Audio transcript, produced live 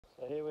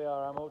So here we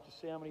are, Amal. Just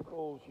see how many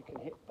balls you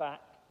can hit back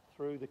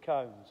through the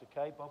cones,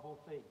 okay? Bobble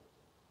feet.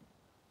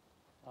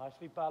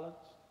 Nicely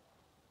balanced.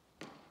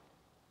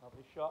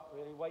 Lovely shot.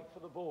 Really wait for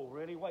the ball.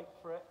 Really wait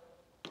for it.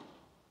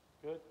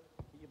 Good.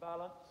 Keep your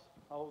balance.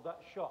 Hold that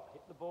shot.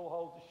 Hit the ball,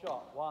 hold the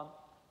shot. 1,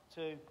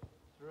 2,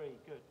 3.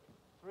 Good.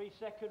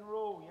 3-second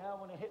rule. Yeah, I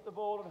want to hit the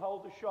ball and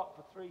hold the shot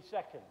for 3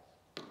 seconds.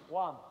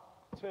 1,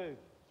 2,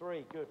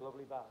 3. Good.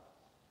 Lovely balance.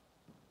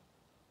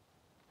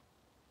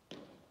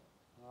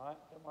 All right.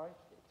 Don't worry.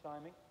 Just get your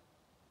timing.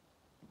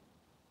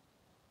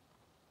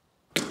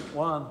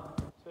 1,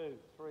 2,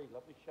 3.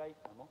 Lovely shape,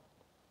 Amal.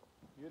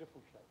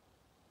 Beautiful shape.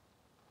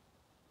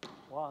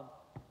 1,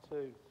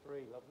 2,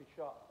 3. Lovely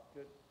shot.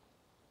 Good.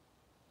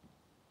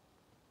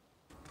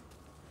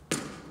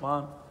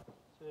 1,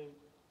 2,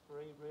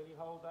 3. Really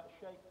hold that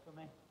shape for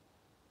me.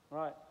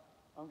 Right.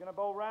 I'm going to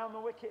bowl round the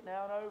wicket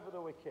now and over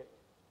the wicket.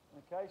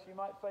 Okay, so you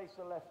might face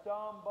a left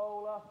arm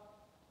bowler,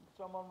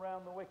 someone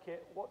round the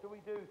wicket. What do we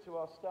do to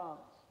our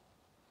stance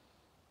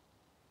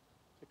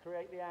to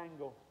create the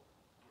angle?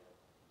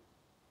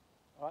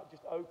 All right,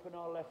 just open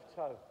our left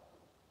toe.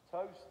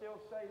 Toes still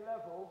stay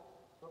level,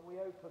 but we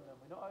open them.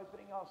 We're not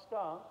opening our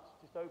stance,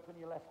 just open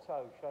your left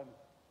toe. Show me.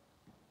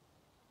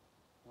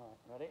 All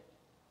right, ready?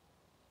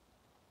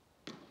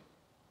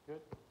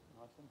 Good,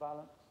 nice and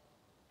balanced.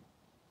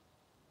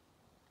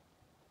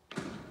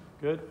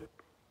 Good.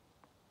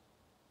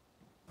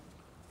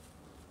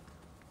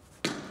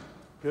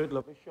 Good,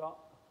 lovely shot.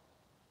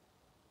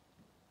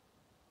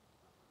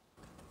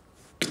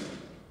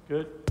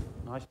 Good,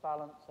 nice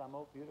balance,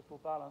 Amal, beautiful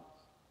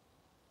balance.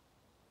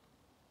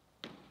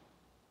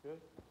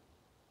 Good.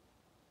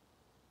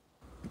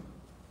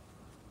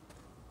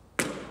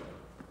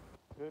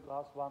 Good,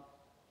 last one.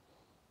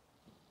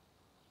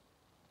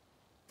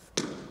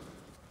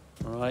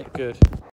 All right, good.